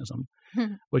libertarianism,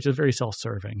 which is very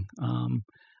self-serving.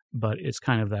 But it's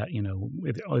kind of that,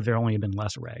 if there only had been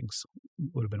less regs,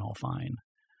 it would have been all fine.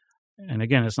 And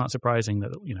again, it's not surprising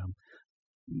that,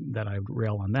 that I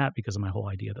rail on that because of my whole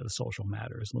idea that the social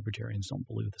matters. Libertarians don't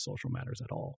believe the social matters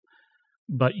at all.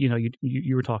 But,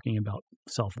 you were talking about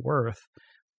self-worth.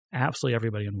 Absolutely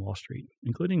everybody on Wall Street,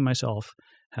 including myself,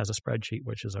 has a spreadsheet,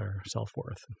 which is our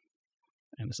self-worth.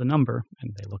 And it's a number,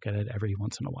 and they look at it every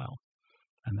once in a while.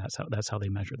 And that's how they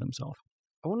measure themselves.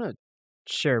 I want to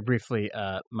share briefly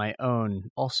my own,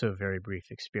 also very brief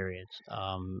experience.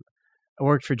 I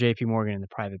worked for JP Morgan in the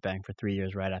private bank for 3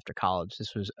 years right after college.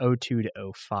 This was 2002 to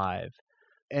 2005.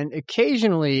 And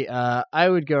occasionally I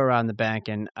would go around the bank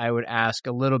and I would ask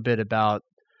a little bit about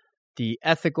the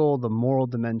ethical, the moral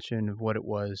dimension of what it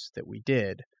was that we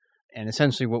did. And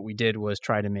essentially what we did was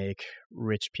try to make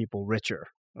rich people richer.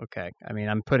 Okay. I mean,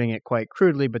 I'm putting it quite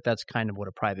crudely, but that's kind of what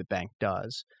a private bank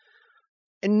does.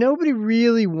 And nobody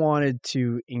really wanted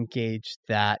to engage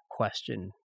that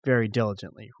question very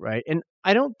diligently, right? And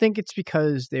I don't think it's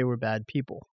because they were bad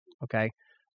people, okay?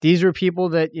 These were people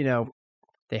that,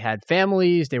 they had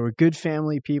families, they were good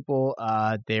family people,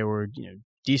 they were,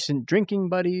 decent drinking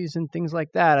buddies and things like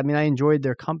that. I mean, I enjoyed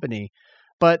their company,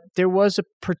 but there was a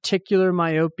particular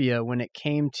myopia when it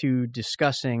came to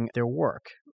discussing their work,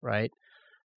 right?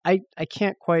 I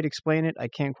can't quite explain it. I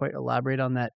can't quite elaborate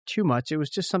on that too much. It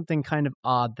was just something kind of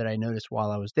odd that I noticed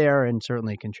while I was there and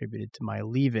certainly contributed to my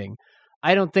leaving.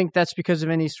 I don't think that's because of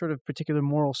any sort of particular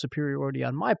moral superiority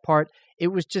on my part. It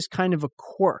was just kind of a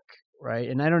quirk, right?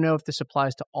 And I don't know if this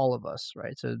applies to all of us,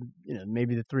 right? So,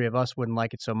 maybe the three of us wouldn't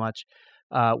like it so much.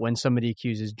 When somebody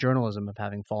accuses journalism of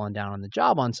having fallen down on the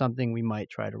job on something, we might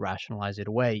try to rationalize it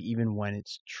away, even when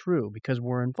it's true, because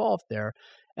we're involved there.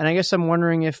 And I guess I'm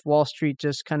wondering if Wall Street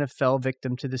just kind of fell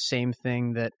victim to the same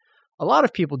thing that a lot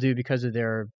of people do because of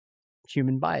their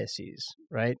human biases,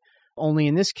 right? Only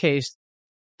in this case,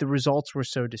 the results were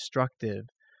so destructive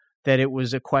that it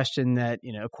was a question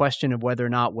of whether or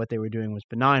not what they were doing was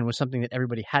benign was something that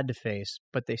everybody had to face,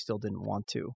 but they still didn't want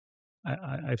to.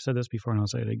 I've said this before, and I'll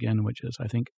say it again, which is I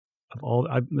think of all,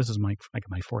 this is my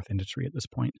fourth industry at this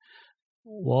point.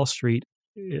 Wall Street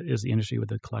is the industry with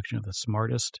the collection of the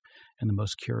smartest and the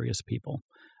most curious people.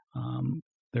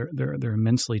 They're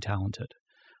immensely talented,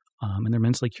 and they're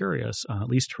immensely curious. At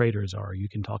least traders are. You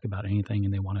can talk about anything,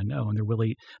 and they want to know. And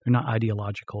they're not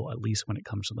ideological. At least when it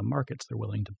comes to the markets, they're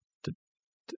willing to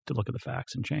look at the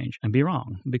facts and change and be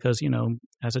wrong. Because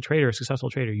as a trader, a successful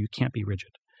trader, you can't be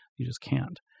rigid. You just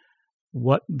can't.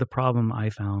 What the problem I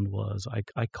found was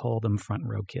I call them front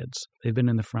row kids. They've been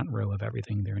in the front row of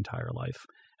everything their entire life.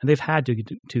 And they've had to get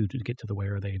to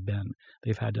where they've been.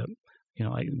 They've had to,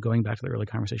 going back to the early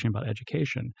conversation about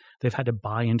education, they've had to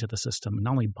buy into the system,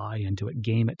 not only buy into it,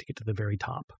 game it to get to the very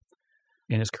top.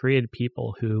 And it's created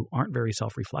people who aren't very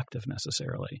self-reflective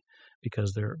necessarily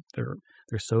because they're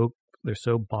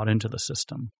so bought into the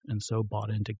system and so bought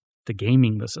into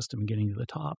gaming the system and getting to the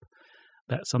top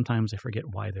that sometimes they forget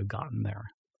why they've gotten there.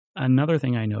 Another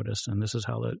thing I noticed, and this is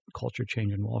how the culture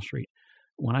changed in Wall Street,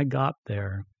 when I got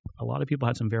there, a lot of people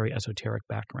had some very esoteric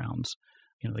backgrounds.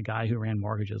 The guy who ran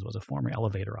mortgages was a former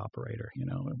elevator operator,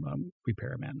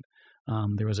 repairman.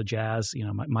 There was a jazz,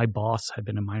 my boss had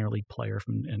been a minor league player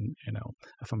from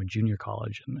a junior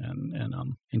college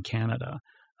in Canada.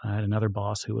 I had another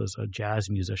boss who was a jazz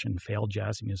musician, failed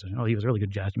jazz musician. Oh, he was a really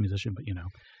good jazz musician, but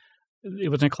it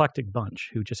was an eclectic bunch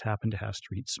who just happened to have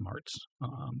street smarts.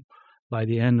 By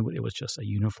the end, it was just a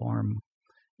uniform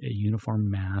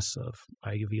mass of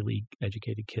Ivy League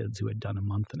educated kids who had done a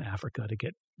month in Africa to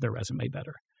get their resume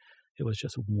better. It was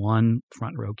just one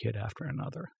front row kid after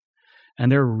another.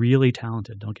 And they're really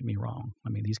talented, don't get me wrong.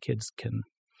 I mean, these kids can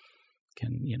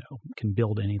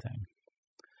build anything.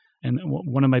 And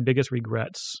one of my biggest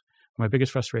regrets, my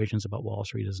biggest frustrations about Wall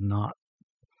Street is not,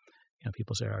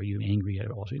 people say, are you angry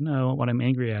at Wall Street? No, what I'm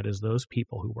angry at is those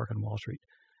people who work on Wall Street,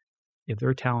 if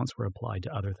their talents were applied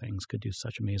to other things, could do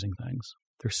such amazing things.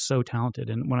 They're so talented.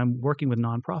 And when I'm working with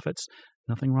nonprofits,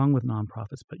 nothing wrong with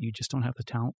nonprofits, but you just don't have the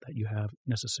talent that you have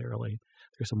necessarily.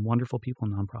 There's some wonderful people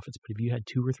in nonprofits, but if you had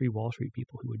 2 or 3 Wall Street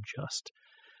people who would just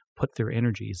put their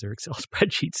energies, their Excel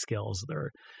spreadsheet skills,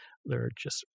 their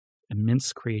just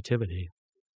immense creativity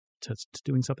to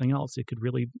doing something else, it could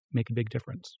really make a big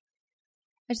difference.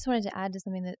 I just wanted to add to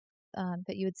something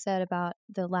that you had said about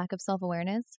the lack of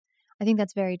self-awareness. I think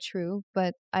that's very true,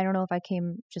 but I don't know if I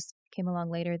came along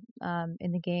later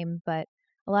in the game, but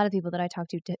a lot of people that I talk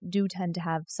to do tend to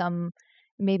have some,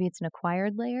 maybe it's an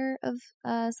acquired layer of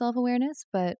self-awareness,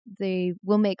 but they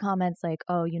will make comments like,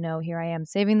 oh, here I am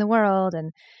saving the world.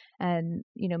 And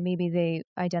maybe they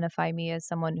identify me as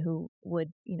someone who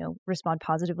would, respond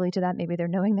positively to that. Maybe they're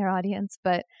knowing their audience,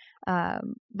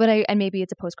 and maybe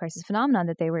it's a post-crisis phenomenon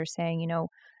that they were saying,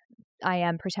 I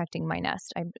am protecting my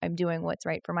nest. I'm doing what's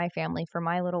right for my family, for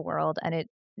my little world. And it,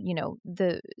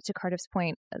 to Cardiff's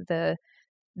point,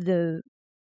 the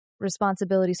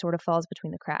responsibility sort of falls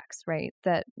between the cracks, right?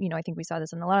 That, I think we saw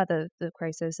this in a lot of the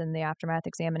crisis and the aftermath,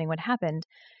 examining what happened,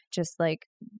 just like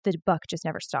the buck just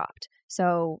never stopped.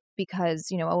 So because,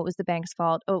 it was the bank's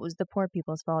fault. Oh, it was the poor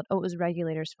people's fault. Oh, it was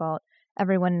regulators' fault.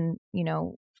 Everyone,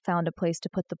 found a place to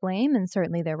put the blame. And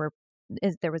certainly there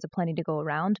was a plenty to go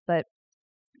around. But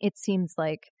it seems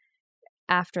like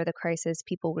after the crisis,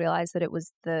 people realized that it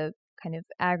was the kind of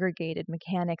aggregated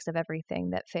mechanics of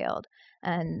everything that failed,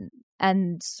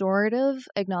 and sort of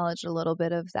acknowledged a little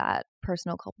bit of that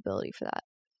personal culpability for that.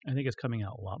 I think it's coming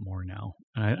out a lot more now.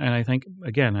 And I think,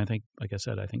 again, like I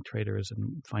said, I think traders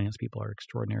and finance people are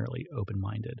extraordinarily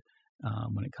open-minded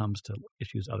when it comes to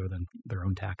issues other than their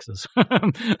own taxes.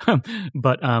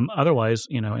 But otherwise,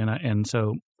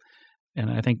 and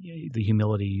I think the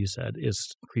humility you said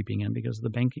is creeping in, because the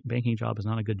banking job is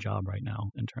not a good job right now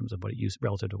in terms of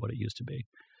relative to what it used to be.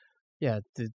 Yeah,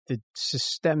 the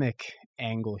systemic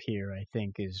angle here, I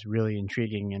think, is really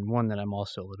intriguing, and one that I'm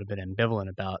also a little bit ambivalent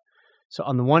about. So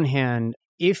on the one hand,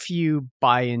 if you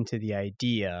buy into the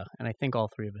idea, and I think all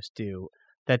three of us do,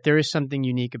 that there is something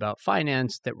unique about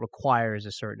finance that requires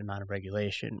a certain amount of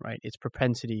regulation, right? Its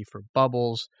propensity for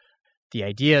bubbles, the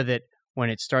idea that when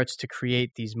it starts to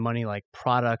create these money-like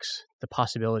products, the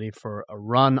possibility for a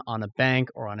run on a bank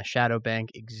or on a shadow bank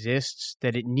exists,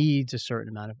 that it needs a certain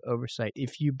amount of oversight.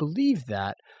 If you believe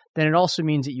that, then it also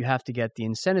means that you have to get the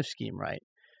incentive scheme right.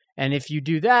 And if you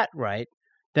do that right,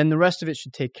 then the rest of it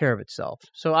should take care of itself.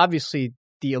 So obviously,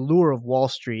 the allure of Wall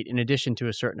Street, in addition to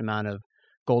a certain amount of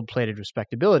gold-plated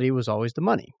respectability, was always the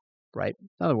money, right?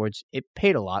 In other words, it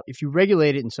paid a lot. If you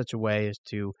regulate it in such a way as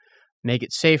to make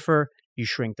it safer, you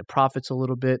shrink the profits a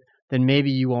little bit, then maybe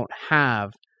you won't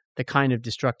have the kind of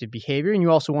destructive behavior. And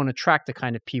you also won't attract the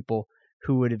kind of people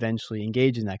who would eventually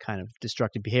engage in that kind of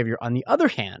destructive behavior. On the other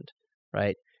hand,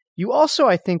 right, you also,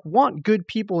 I think, want good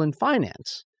people in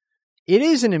finance. It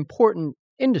is an important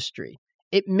industry.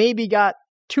 It maybe got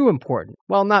too important.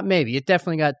 Well, not maybe. It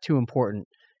definitely got too important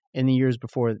in the years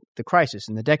before the crisis,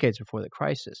 in the decades before the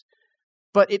crisis.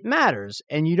 But it matters,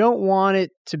 and you don't want it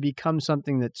to become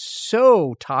something that's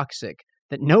so toxic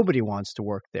that nobody wants to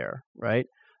work there, right?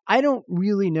 I don't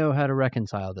really know how to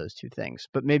reconcile those two things,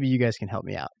 but maybe you guys can help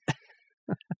me out.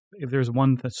 If there's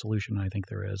one solution, I think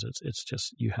there is. It's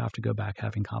just you have to go back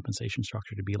having compensation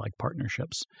structure to be like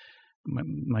partnerships.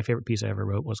 My favorite piece I ever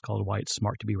wrote was called "Why It's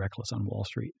Smart to Be Reckless on Wall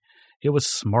Street." It was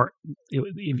smart.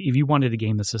 If you wanted to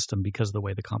game the system because of the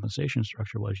way the compensation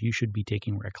structure was, you should be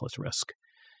taking reckless risk.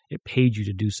 It paid you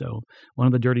to do so. One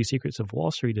of the dirty secrets of Wall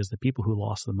Street is the people who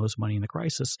lost the most money in the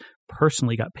crisis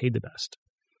personally got paid the best.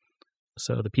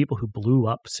 So the people who blew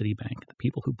up Citibank, the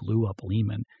people who blew up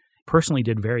Lehman, personally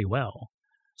did very well.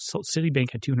 So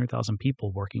Citibank had 200,000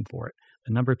 people working for it.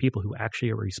 The number of people who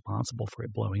actually are responsible for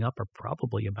it blowing up are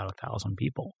probably about 1,000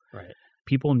 people. Right.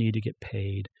 People need to get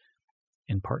paid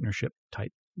in partnership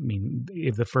type. I mean,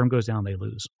 if the firm goes down, they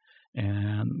lose.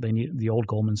 And they need the old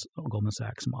Goldman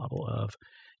Sachs model of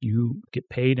you get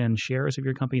paid in shares of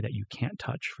your company that you can't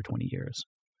touch for 20 years.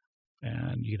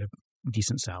 And you get a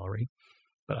decent salary.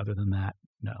 But other than that,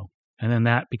 no. And then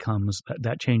that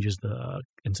changes the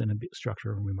incentive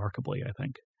structure remarkably, I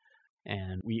think.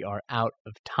 And we are out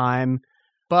of time,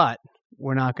 but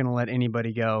we're not going to let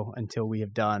anybody go until we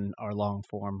have done our long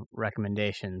form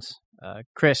recommendations.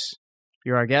 Chris,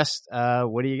 you're our guest.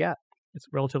 What do you got? It's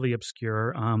relatively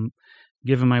obscure.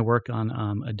 Given my work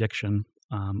on addiction,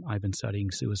 I've been studying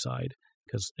suicide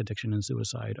because addiction and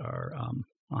suicide are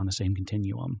on the same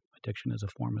continuum. Addiction is a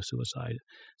form of suicide.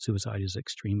 Suicide is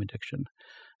extreme addiction.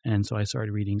 And so I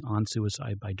started reading On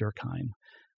Suicide by Durkheim.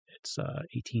 It's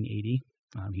 1880.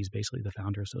 He's basically the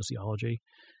founder of sociology.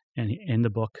 And in the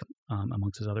book,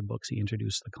 amongst his other books, he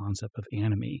introduced the concept of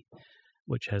anomie,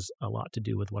 which has a lot to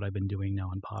do with what I've been doing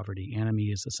now in poverty.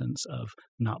 Anomie is the sense of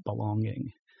not belonging,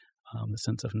 the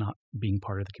sense of not being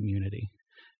part of the community.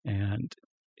 And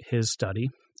his study,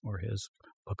 or his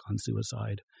book on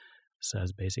suicide,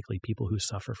 says basically people who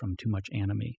suffer from too much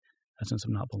anomie, a sense of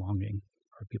not belonging,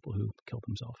 are people who kill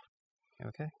themselves.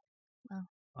 Okay.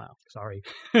 Wow. Sorry.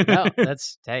 No,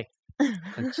 that's, hey,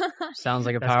 that sounds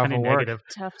like a powerful work. Negative.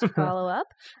 Tough to follow up.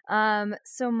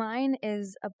 So mine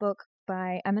is a book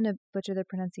by, I'm going to butcher the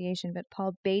pronunciation, but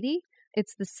Paul Beatty.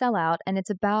 It's The Sellout, and it's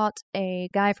about a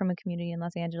guy from a community in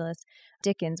Los Angeles,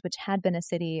 Dickens, which had been a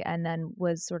city and then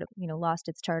was sort of, lost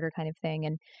its charter kind of thing.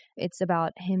 And it's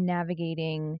about him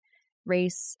navigating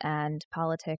race and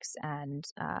politics, and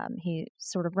he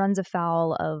sort of runs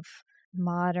afoul of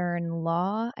modern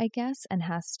law, I guess, and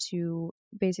has to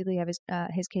basically have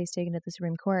his case taken to the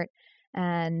Supreme Court.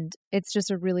 And it's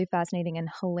just a really fascinating and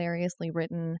hilariously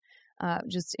written,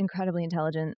 just incredibly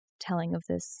intelligent telling of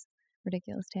this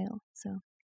ridiculous tale. So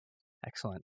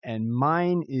excellent. And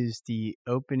mine is the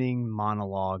opening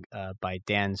monologue by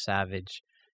Dan Savage,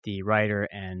 the writer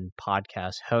and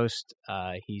podcast host.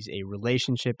 He's a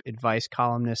relationship advice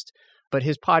columnist, but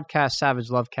his podcast, Savage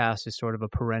Lovecast, is sort of a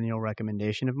perennial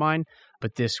recommendation of mine.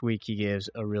 But this week he gives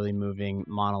a really moving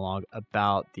monologue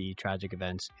about the tragic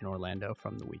events in Orlando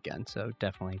from the weekend. So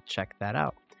definitely check that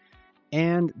out.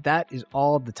 And that is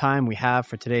all the time we have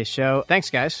for today's show. Thanks,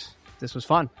 guys. This was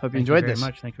fun. Hope you enjoyed this. Thank you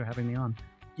very much. Thanks for having me on.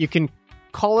 You can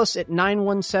call us at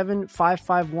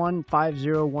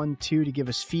 917-551-5012 to give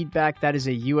us feedback. That is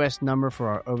a U.S. number for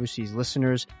our overseas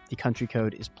listeners. The country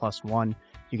code is +1.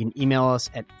 You can email us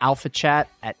at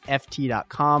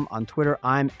alphachat@ft.com. On Twitter,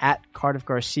 I'm at Cardiff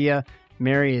Garcia.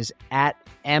 Mary is at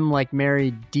M like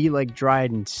Mary, D like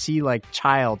Dryden, C like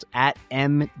Child, at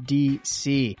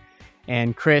MDC.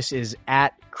 And Chris is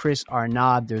at Chris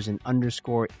Arnaud. There's an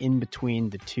underscore in between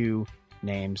the two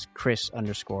names,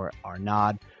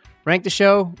 Chris_Arnaud. Rank the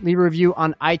show, leave a review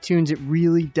on iTunes. It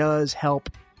really does help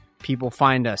people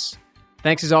find us.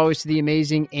 Thanks as always to the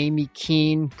amazing Amy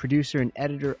Keene, producer and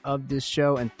editor of this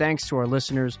show. And thanks to our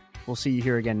listeners. We'll see you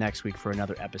here again next week for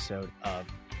another episode of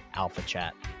Alpha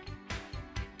Chat.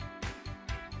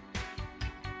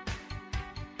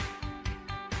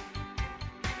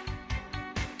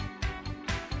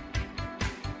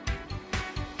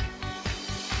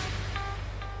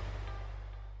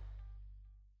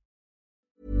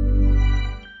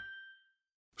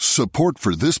 Support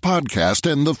for this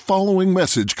podcast and the following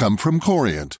message come from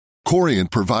Corient. Corient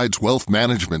provides wealth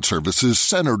management services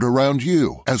centered around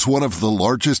you. As one of the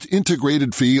largest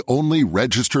integrated fee-only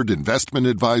registered investment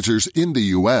advisors in the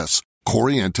U.S.,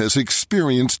 Corient has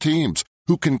experienced teams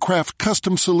who can craft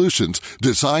custom solutions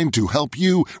designed to help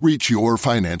you reach your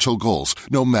financial goals,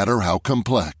 no matter how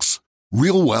complex.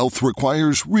 Real wealth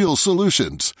requires real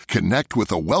solutions. Connect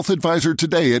with a wealth advisor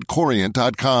today at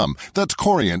Corient.com. That's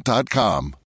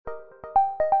Corient.com.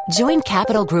 Join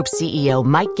Capital Group CEO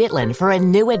Mike Gitlin for a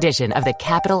new edition of the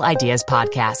Capital Ideas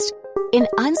Podcast. In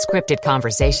unscripted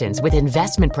conversations with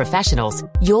investment professionals,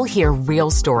 you'll hear real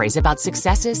stories about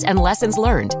successes and lessons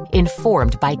learned,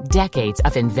 informed by decades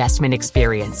of investment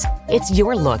experience. It's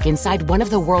your look inside one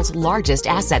of the world's largest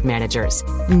asset managers.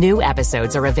 New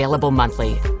episodes are available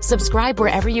monthly. Subscribe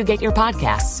wherever you get your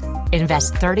podcasts.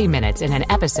 Invest 30 minutes in an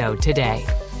episode today.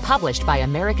 Published by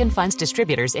American Funds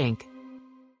Distributors, Inc.